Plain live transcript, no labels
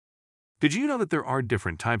Did you know that there are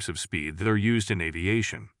different types of speed that are used in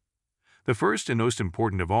aviation? The first and most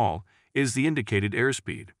important of all is the indicated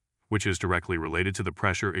airspeed, which is directly related to the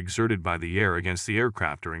pressure exerted by the air against the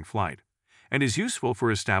aircraft during flight, and is useful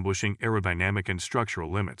for establishing aerodynamic and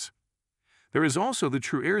structural limits. There is also the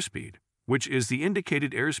true airspeed, which is the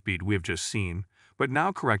indicated airspeed we have just seen, but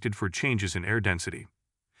now corrected for changes in air density.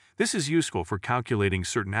 This is useful for calculating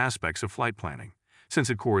certain aspects of flight planning, since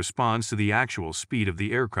it corresponds to the actual speed of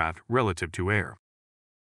the aircraft relative to air.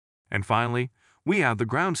 And finally, we have the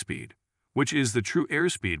ground speed, which is the true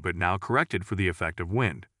airspeed but now corrected for the effect of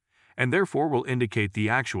wind, and therefore will indicate the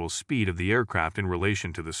actual speed of the aircraft in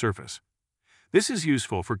relation to the surface. This is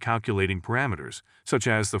useful for calculating parameters, such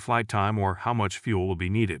as the flight time or how much fuel will be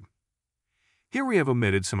needed. Here we have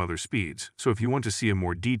omitted some other speeds, so if you want to see a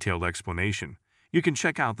more detailed explanation, you can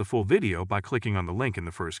check out the full video by clicking on the link in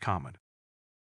the first comment.